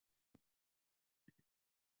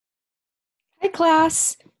Hi,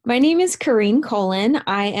 class. My name is Kareen Colin.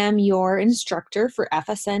 I am your instructor for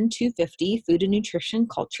FSN 250, Food and Nutrition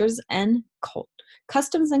Cultures and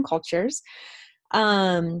Customs and Cultures.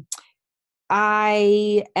 Um,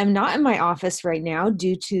 I am not in my office right now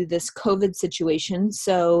due to this COVID situation.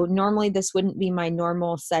 So normally this wouldn't be my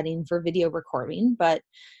normal setting for video recording, but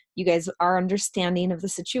you guys are understanding of the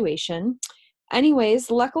situation. Anyways,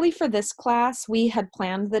 luckily for this class, we had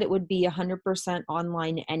planned that it would be 100%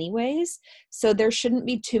 online anyways. So there shouldn't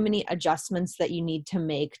be too many adjustments that you need to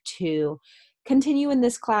make to continue in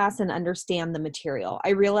this class and understand the material.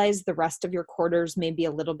 I realize the rest of your quarters may be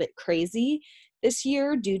a little bit crazy this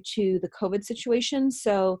year due to the COVID situation.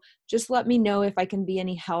 So just let me know if I can be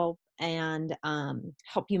any help and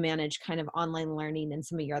help you manage kind of online learning in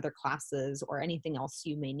some of your other classes or anything else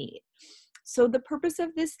you may need. So the purpose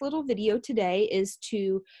of this little video today is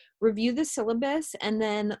to review the syllabus and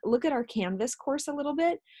then look at our Canvas course a little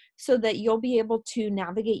bit so that you'll be able to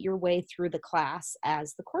navigate your way through the class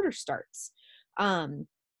as the quarter starts.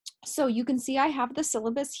 So you can see I have the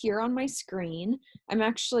syllabus here on my screen. I'm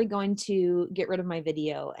actually going to get rid of my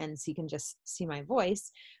video and so you can just see my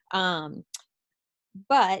voice.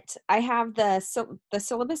 But I have the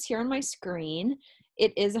syllabus here on my screen.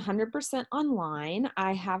 It is 100% online.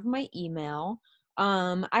 I have my email.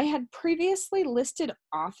 I had previously listed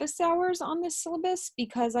office hours on this syllabus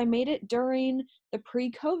because I made it during the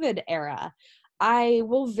pre-COVID era. I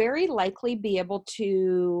will very likely be able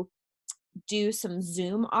to do some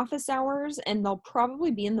Zoom office hours and they'll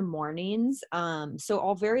probably be in the mornings. So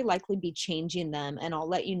I'll very likely be changing them and I'll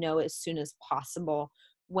let you know as soon as possible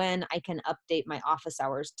when I can update my office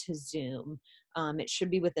hours to Zoom. It should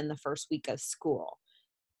be within the first week of school.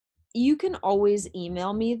 You can always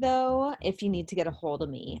email me though if you need to get a hold of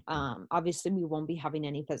me. Obviously we won't be having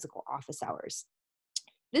any physical office hours.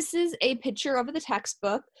 This is a picture of the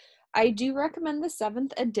textbook. I do recommend the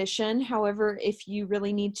 7th edition. However, if you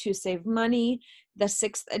really need to save money, the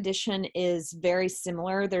 6th edition is very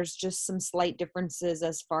similar. There's just some slight differences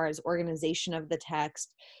as far as organization of the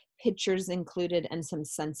text, pictures included, and some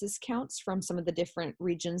census counts from some of the different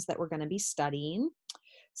regions that we're going to be studying.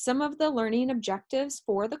 Some of the learning objectives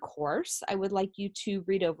for the course, I would like you to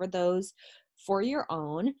read over those for your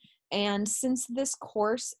own. And since this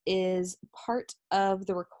course is part of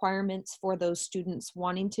the requirements for those students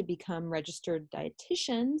wanting to become registered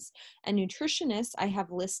dietitians and nutritionists, I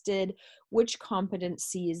have listed which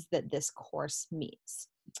competencies that this course meets.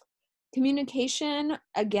 Communication,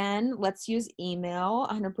 again, let's use email,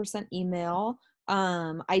 100% email.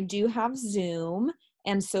 I do have Zoom,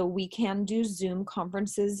 and so we can do Zoom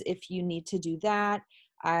conferences if you need to do that.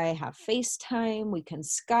 I have FaceTime, we can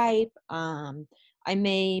Skype. I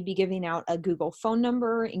may be giving out a Google phone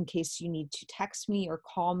number in case you need to text me or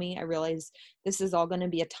call me. I realize this is all going to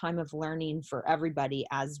be a time of learning for everybody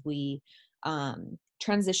as we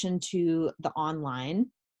transition to the online.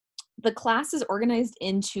 The class is organized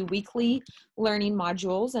into weekly learning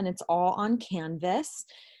modules and it's all on Canvas.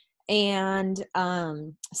 And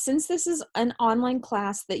since this is an online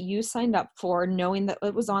class that you signed up for, knowing that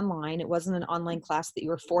it was online, it wasn't an online class that you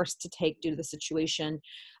were forced to take due to the situation,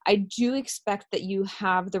 I do expect that you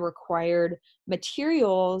have the required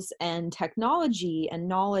materials and technology and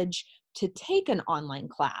knowledge to take an online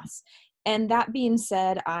class. And that being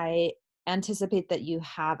said, I anticipate that you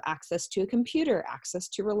have access to a computer, access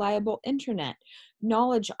to reliable internet,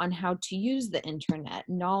 knowledge on how to use the internet,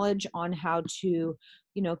 knowledge on how to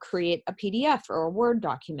create a PDF or a Word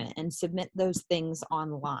document and submit those things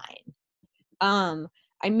online.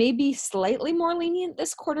 I may be slightly more lenient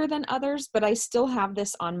this quarter than others, but I still have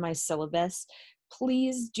this on my syllabus.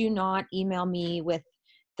 Please do not email me with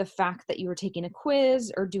the fact that you were taking a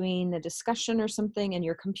quiz or doing a discussion or something and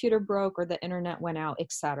your computer broke or the internet went out,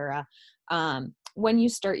 etc. When you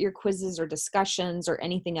start your quizzes or discussions or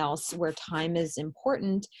anything else where time is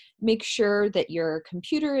important, make sure that your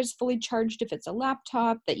computer is fully charged if it's a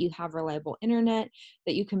laptop, that you have reliable internet,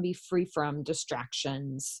 that you can be free from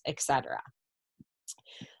distractions, etc.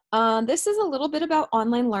 This is a little bit about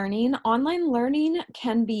online learning. Online learning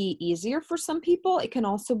can be easier for some people. It can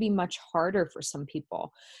also be much harder for some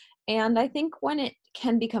people. And I think when it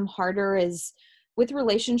can become harder is with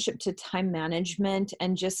relationship to time management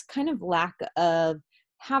and just kind of lack of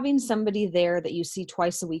having somebody there that you see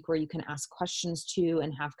twice a week where you can ask questions to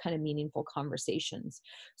and have kind of meaningful conversations.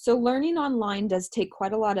 So learning online does take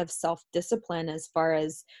quite a lot of self-discipline as far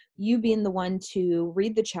as you being the one to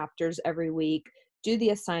read the chapters every week, do the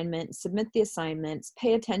assignment, submit the assignments,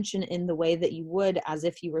 pay attention in the way that you would as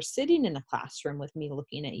if you were sitting in a classroom with me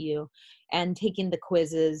looking at you and taking the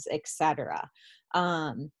quizzes, etc.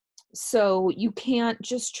 So you can't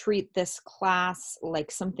just treat this class like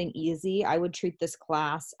something easy. I would treat this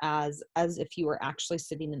class as if you were actually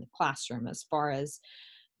sitting in the classroom as far as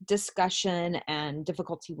discussion and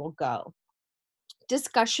difficulty will go.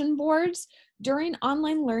 Discussion boards during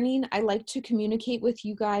online learning, I like to communicate with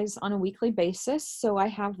you guys on a weekly basis. So I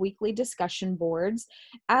have weekly discussion boards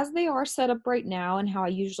as they are set up right now, and how I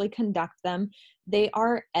usually conduct them. They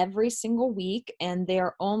are every single week and they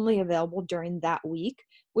are only available during that week,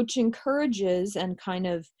 which encourages and kind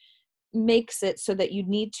of makes it so that you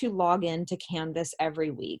need to log into Canvas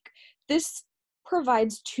every week. This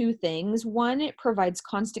provides two things. One, it provides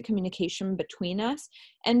constant communication between us.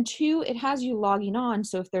 And two, it has you logging on.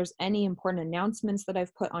 So if there's any important announcements that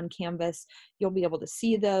I've put on Canvas, you'll be able to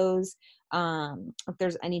see those. If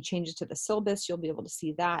there's any changes to the syllabus, you'll be able to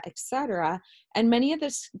see that, etc. And many of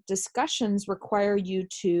the discussions require you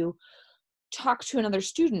to talk to another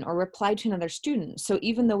student or reply to another student. So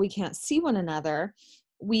even though we can't see one another,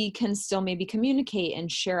 we can still maybe communicate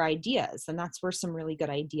and share ideas. And that's where some really good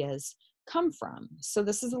ideas come from. So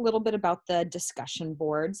this is a little bit about the discussion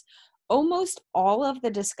boards. Almost all of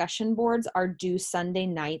the discussion boards are due Sunday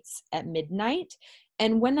nights at midnight.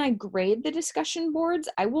 And when I grade the discussion boards,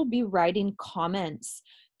 I will be writing comments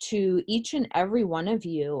to each and every one of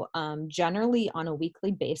you, generally on a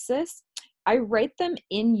weekly basis. I write them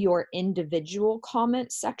in your individual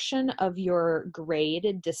comment section of your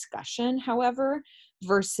graded discussion, however,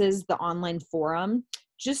 versus the online forum,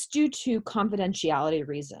 just due to confidentiality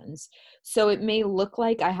reasons. So it may look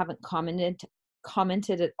like I haven't commented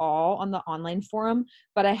at all on the online forum,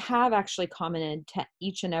 but I have actually commented to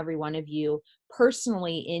each and every one of you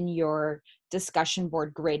personally in your discussion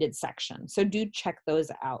board graded section. So do check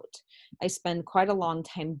those out. I spend quite a long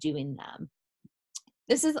time doing them.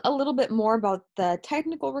 This is a little bit more about the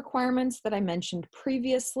technical requirements that I mentioned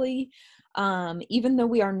previously. Even though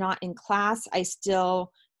we are not in class, I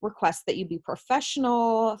still request that you be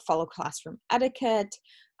professional, follow classroom etiquette,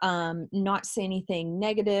 not say anything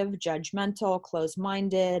negative, judgmental,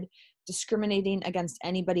 closed-minded, discriminating against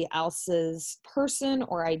anybody else's person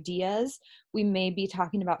or ideas. We may be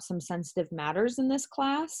talking about some sensitive matters in this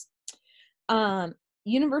class.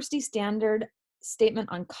 University standard statement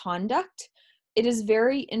on conduct. It is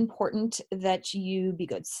very important that you be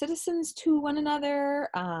good citizens to one another,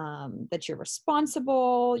 that you're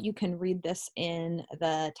responsible. You can read this in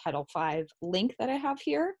the Title V link that I have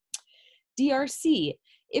here. DRC,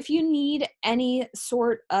 if you need any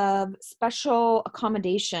sort of special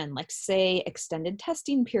accommodation, like say extended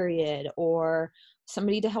testing period or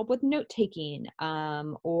somebody to help with note taking,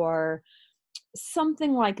 or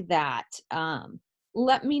something like that,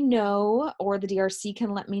 let me know, or the DRC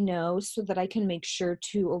can let me know so that I can make sure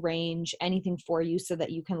to arrange anything for you so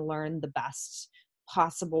that you can learn the best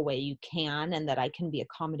possible way you can, and that I can be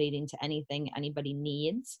accommodating to anything anybody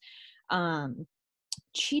needs.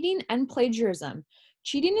 Cheating and plagiarism.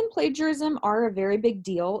 Cheating and plagiarism are a very big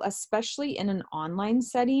deal, especially in an online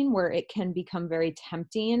setting where it can become very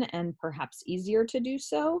tempting and perhaps easier to do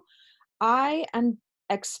so. I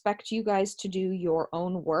expect you guys to do your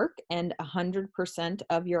own work, and 100%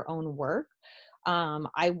 of your own work.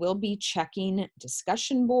 I will be checking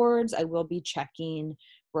discussion boards. I will be checking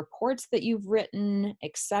reports that you've written,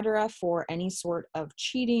 etc., for any sort of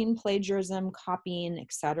cheating, plagiarism, copying,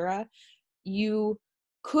 etc. You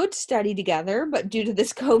could study together, but due to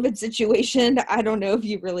this COVID situation, I don't know if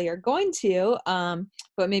you really are going to,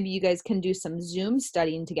 but maybe you guys can do some Zoom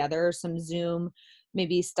studying together, or some Zoom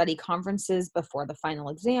maybe study conferences before the final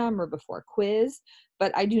exam or before a quiz.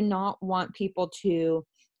 But I do not want people to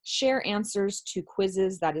share answers to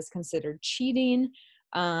quizzes that is considered cheating,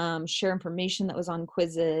 share information that was on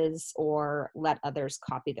quizzes, or let others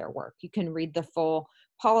copy their work. You can read the full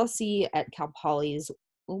policy at Cal Poly's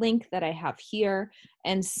link that I have here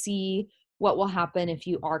and see what will happen if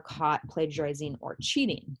you are caught plagiarizing or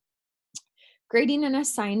cheating. Grading and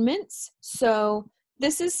assignments. So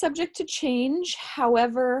this is subject to change.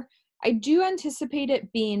 However, I do anticipate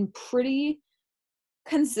it being pretty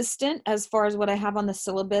consistent as far as what I have on the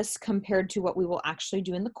syllabus compared to what we will actually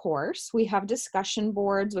do in the course. We have discussion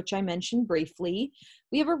boards, which I mentioned briefly.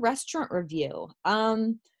 We have a restaurant review.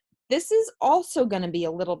 This is also going to be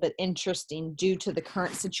a little bit interesting due to the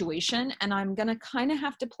current situation, and I'm going to kind of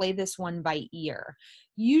have to play this one by ear.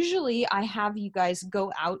 Usually I have you guys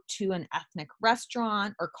go out to an ethnic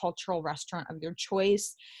restaurant or cultural restaurant of your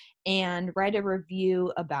choice and write a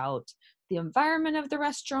review about the environment of the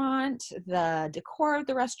restaurant, the decor of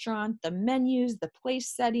the restaurant, the menus, the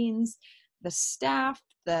place settings, the staff,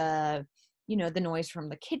 the noise from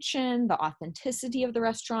the kitchen, the authenticity of the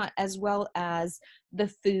restaurant, as well as the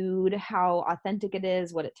food, how authentic it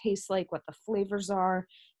is, what it tastes like, what the flavors are,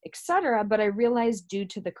 etc. But I realized due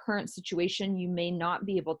to the current situation, you may not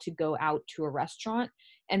be able to go out to a restaurant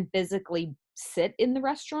and physically sit in the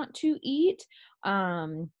restaurant to eat.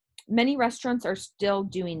 Many restaurants are still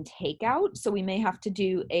doing takeout, so we may have to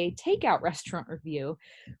do a takeout restaurant review,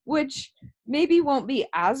 which maybe won't be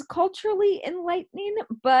as culturally enlightening,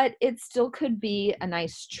 but it still could be a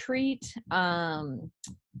nice treat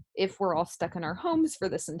if we're all stuck in our homes for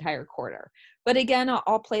this entire quarter. But again,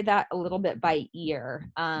 I'll play that a little bit by ear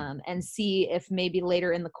and see if maybe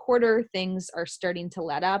later in the quarter things are starting to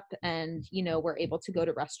let up and, you know, we're able to go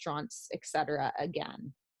to restaurants, etc.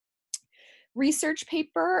 again. Research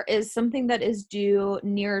paper is something that is due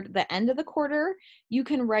near the end of the quarter. You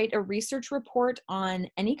can write a research report on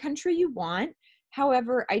any country you want.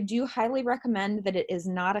 However, I do highly recommend that it is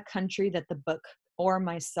not a country that the book or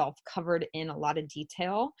myself covered in a lot of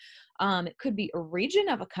detail. It could be a region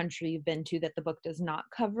of a country you've been to that the book does not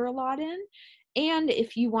cover a lot in. And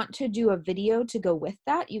if you want to do a video to go with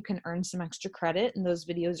that, you can earn some extra credit, and those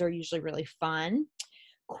videos are usually really fun.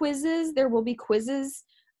 Quizzes, there will be quizzes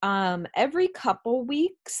every couple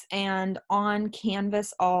weeks, and on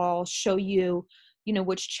Canvas I'll show you, you know,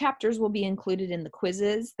 which chapters will be included in the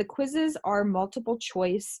quizzes. The quizzes are multiple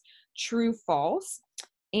choice, true, false,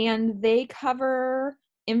 and they cover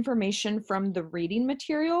information from the reading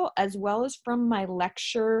material as well as from my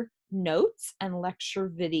lecture notes and lecture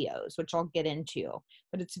videos, which I'll get into,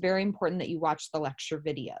 but it's very important that you watch the lecture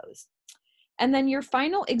videos. And then your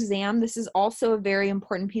final exam, this is also a very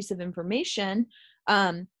important piece of information.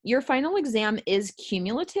 Your final exam is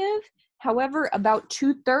cumulative. However, about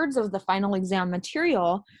 2/3 of the final exam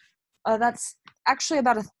material, that's actually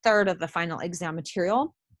about 1/3 of the final exam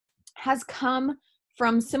material, has come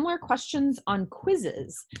from similar questions on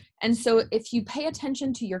quizzes. And so if you pay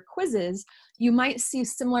attention to your quizzes, you might see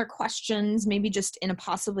similar questions, maybe just in a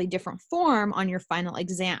possibly different form on your final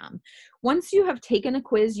exam. Once you have taken a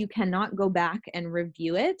quiz, you cannot go back and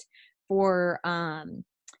review it for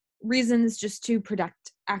reasons just to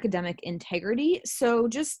protect academic integrity. So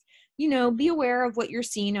just, you know, be aware of what you're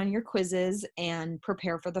seeing on your quizzes and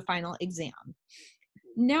prepare for the final exam.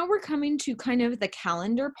 Now we're coming to kind of the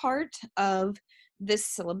calendar part of this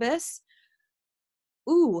syllabus.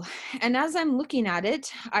 Ooh, and as I'm looking at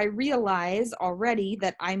it, I realize already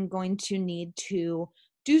that I'm going to need to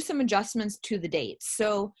do some adjustments to the dates.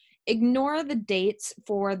 So ignore the dates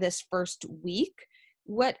for this first week.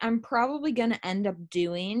 What I'm probably going to end up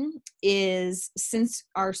doing is, since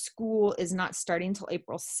our school is not starting till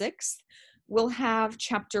April 6th, we'll have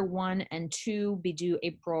chapter 1 and 2 be due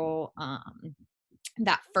April,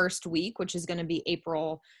 that first week, which is going to be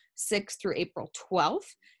April 6th through April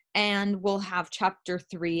 12th. And we'll have chapter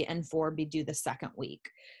 3 and 4 be due the second week.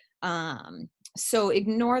 So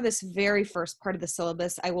ignore this very first part of the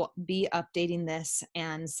syllabus. I will be updating this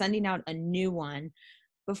and sending out a new one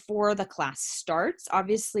before the class starts.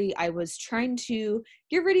 Obviously, I was trying to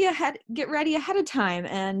get ready ahead of time,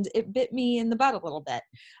 and it bit me in the butt a little bit.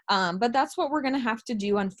 But that's what we're going to have to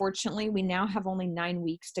do. Unfortunately, we now have only 9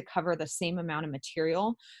 weeks to cover the same amount of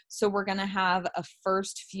material. So we're going to have a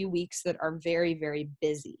first few weeks that are very, very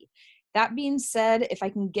busy. That being said, if I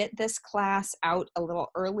can get this class out a little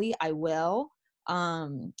early, I will.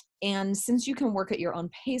 And since you can work at your own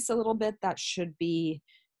pace a little bit, that should be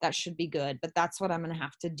good. But that's what I'm going to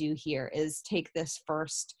have to do here, is take this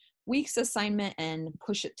first week's assignment and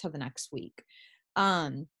push it to the next week.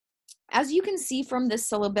 As you can see from this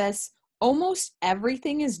syllabus, almost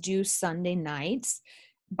everything is due Sunday nights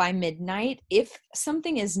by midnight. If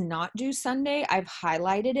something is not due Sunday, I've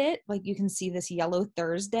highlighted it. Like you can see this yellow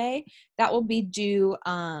Thursday, that will be due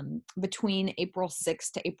between April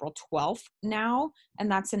 6th to April 12th now, and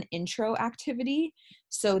that's an intro activity.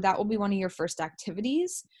 So that will be one of your first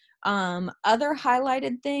activities. Other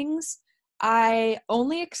highlighted things, I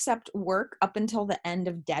only accept work up until the end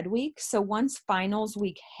of dead week. So once finals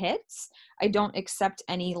week hits, I don't accept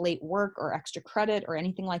any late work or extra credit or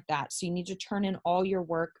anything like that. So you need to turn in all your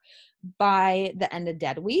work by the end of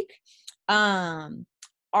dead week.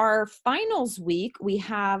 Our finals week, we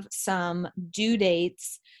have some due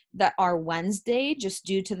dates that are Wednesday, just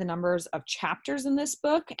due to the numbers of chapters in this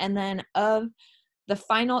book. And then the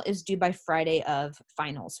final is due by Friday of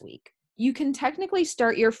finals week. You can technically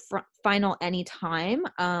start your final anytime,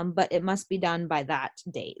 but it must be done by that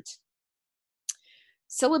date.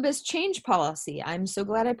 Syllabus change policy. I'm so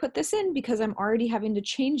glad I put this in because I'm already having to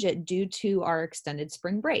change it due to our extended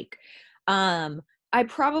spring break. I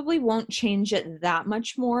probably won't change it that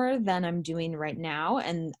much more than I'm doing right now.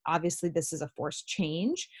 And obviously this is a forced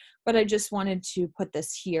change, but I just wanted to put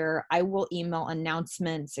this here. I will email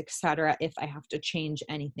announcements, etc., if I have to change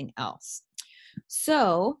anything else.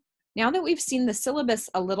 So now that we've seen the syllabus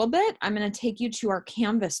a little bit, I'm going to take you to our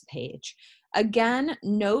Canvas page. Again,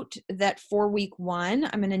 note that for week 1,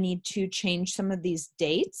 I'm going to need to change some of these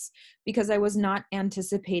dates because I was not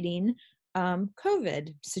anticipating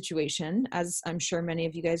COVID situation, as I'm sure many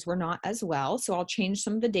of you guys were not as well. So I'll change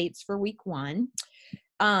some of the dates for week 1.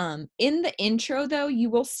 In the intro though, you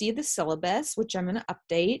will see the syllabus, which I'm going to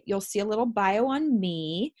update. You'll see a little bio on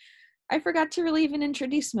me. I forgot to really even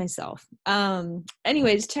introduce myself.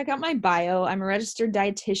 Anyways, check out my bio. I'm a registered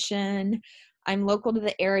dietitian. I'm local to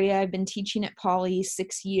the area. I've been teaching at Poly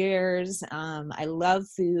 6 years. I love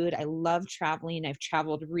food. I love traveling. I've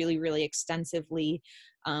traveled really, really extensively,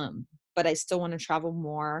 but I still want to travel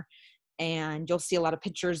more. And you'll see a lot of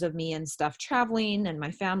pictures of me and stuff traveling and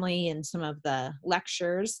my family and some of the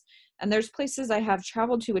lectures. And there's places I have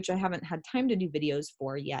traveled to which I haven't had time to do videos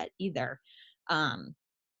for yet either.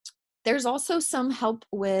 There's also some help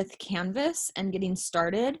with Canvas and getting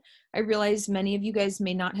started. I realize many of you guys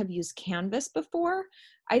may not have used Canvas before.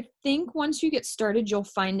 I think once you get started, you'll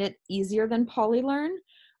find it easier than PolyLearn,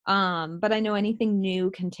 but I know anything new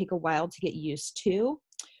can take a while to get used to.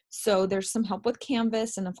 So there's some help with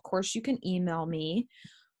Canvas, and of course you can email me.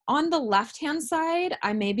 On the left-hand side,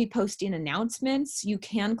 I may be posting announcements. You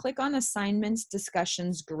can click on assignments,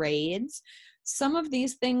 discussions, grades. Some of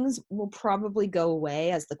these things will probably go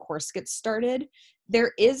away as the course gets started.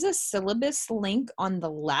 There is a syllabus link on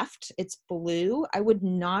the left. It's blue. I would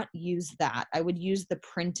not use that. I would use the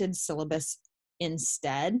printed syllabus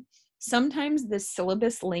instead. Sometimes the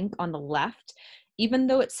syllabus link on the left, even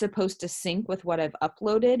though it's supposed to sync with what I've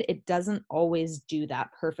uploaded, it doesn't always do that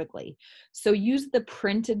perfectly. So use the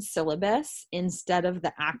printed syllabus instead of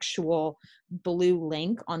the actual blue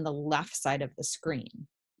link on the left side of the screen.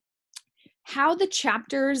 How the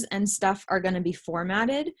chapters and stuff are going to be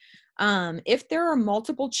formatted. If there are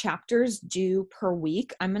multiple chapters due per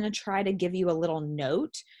week, I'm going to try to give you a little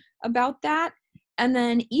note about that. And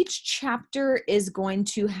then each chapter is going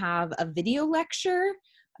to have a video lecture,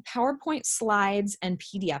 PowerPoint slides, and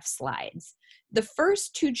PDF slides. The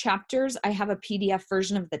first 2 chapters, I have a PDF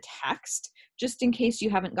version of the text, just in case you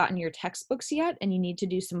haven't gotten your textbooks yet and you need to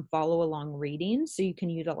do some follow along reading, so you can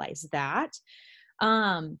utilize that.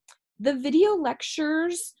 The video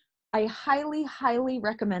lectures, I highly, highly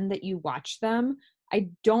recommend that you watch them. I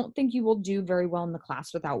don't think you will do very well in the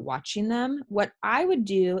class without watching them. What I would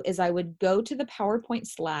do is I would go to the PowerPoint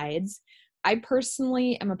slides. I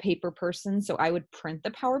personally am a paper person, so I would print the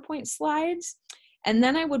PowerPoint slides, and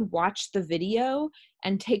then I would watch the video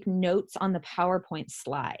and take notes on the PowerPoint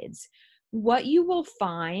slides. What you will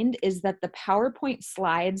find is that the PowerPoint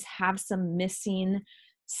slides have some missing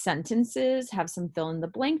sentences, have some fill in the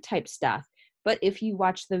blank type stuff. But if you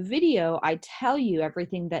watch the video, I tell you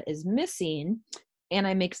everything that is missing, and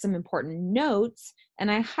I make some important notes, and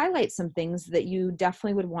I highlight some things that you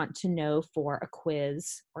definitely would want to know for a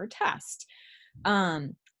quiz or a test.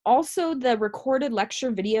 Also, the recorded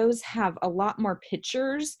lecture videos have a lot more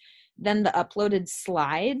pictures than the uploaded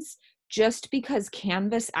slides, just because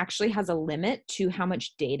Canvas actually has a limit to how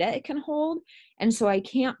much data it can hold. And so I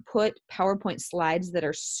can't put PowerPoint slides that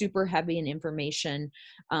are super heavy in information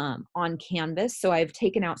on Canvas. So I've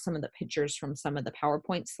taken out some of the pictures from some of the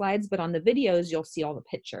PowerPoint slides, but on the videos, you'll see all the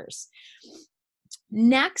pictures.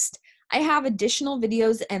 Next, I have additional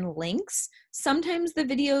videos and links. Sometimes the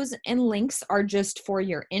videos and links are just for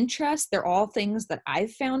your interest. They're all things that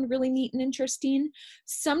I've found really neat and interesting.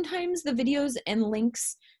 Sometimes the videos and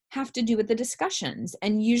links have to do with the discussions.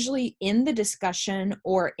 And usually in the discussion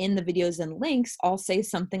or in the videos and links, I'll say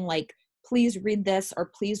something like, please read this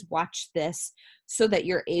or please watch this so that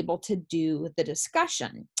you're able to do the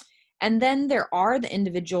discussion. And then there are the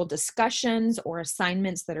individual discussions or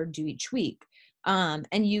assignments that are due each week. And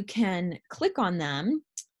you can click on them.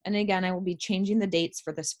 And again, I will be changing the dates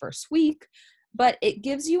for this first week, but it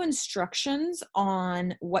gives you instructions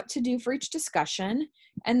on what to do for each discussion.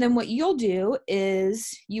 And then what you'll do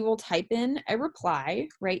is you will type in a reply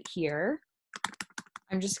right here.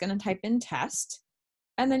 I'm just going to type in test,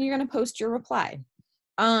 and then you're going to post your reply.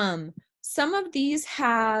 Some of these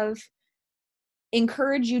have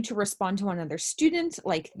encouraged you to respond to another student,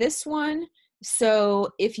 like this one. So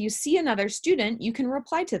if you see another student, you can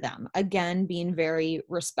reply to them, again, being very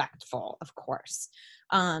respectful, of course.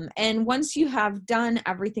 And once you have done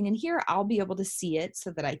everything in here, I'll be able to see it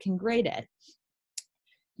so that I can grade it.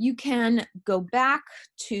 You can go back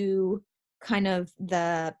to kind of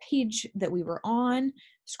the page that we were on,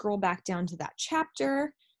 scroll back down to that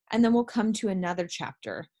chapter, and then we'll come to another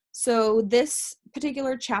chapter. So this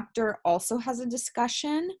particular chapter also has a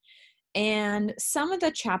discussion, and some of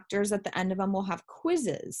the chapters at the end of them will have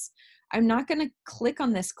quizzes. I'm not going to click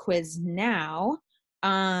on this quiz now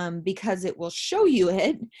because it will show you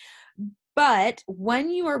it. But when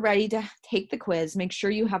you are ready to take the quiz, make sure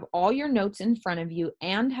you have all your notes in front of you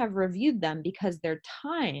and have reviewed them because they're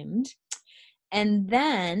timed. And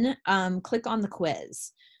then click on the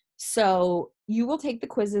quiz. So you will take the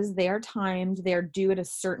quizzes. They are timed. They're due at a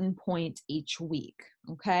certain point each week.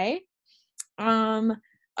 Okay.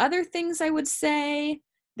 Other things I would say,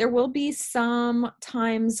 there will be some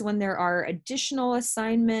times when there are additional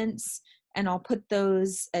assignments, and I'll put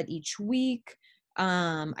those at each week.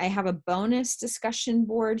 I have a bonus discussion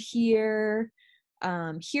board here.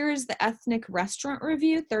 Here is the ethnic restaurant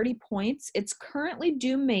review, 30 points. It's currently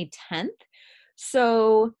due May 10th.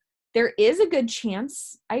 So there is a good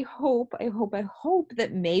chance, I hope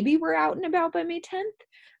that maybe we're out and about by May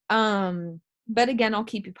 10th. But again, I'll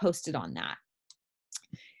keep you posted on that.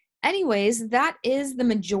 Anyways, that is the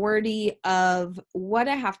majority of what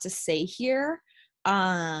I have to say here,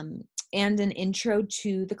 and an intro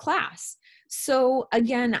to the class. So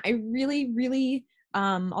again, I really,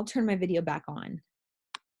 I'll turn my video back on.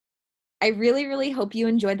 I really hope you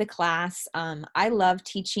enjoyed the class. I love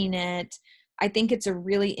teaching it. I think it's a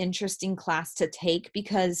really interesting class to take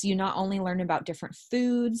because you not only learn about different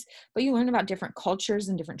foods, but you learn about different cultures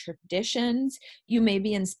and different traditions. You may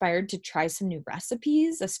be inspired to try some new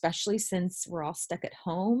recipes, especially since we're all stuck at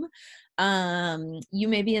home. You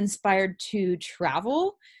may be inspired to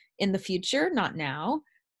travel in the future, not now,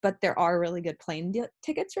 but there are really good plane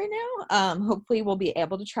tickets right now. Hopefully we'll be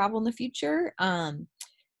able to travel in the future.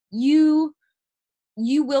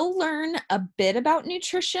 You will learn a bit about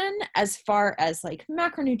nutrition as far as like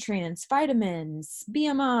macronutrients, vitamins,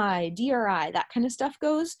 BMI, DRI, that kind of stuff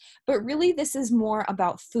goes. But really, this is more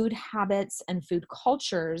about food habits and food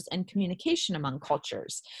cultures and communication among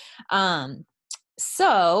cultures.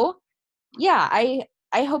 So yeah,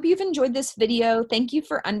 I hope you've enjoyed this video. Thank you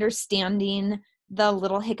for understanding the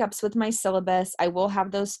little hiccups with my syllabus. I will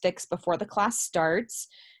have those fixed before the class starts.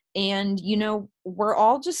 And, you know, we're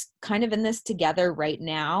all just kind of in this together right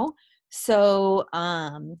now. So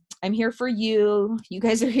I'm here for you. You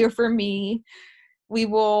guys are here for me. We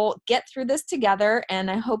will get through this together,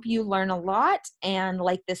 and I hope you learn a lot and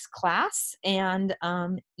like this class. And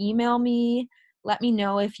email me, let me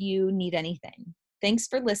know if you need anything. Thanks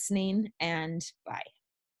for listening, and bye.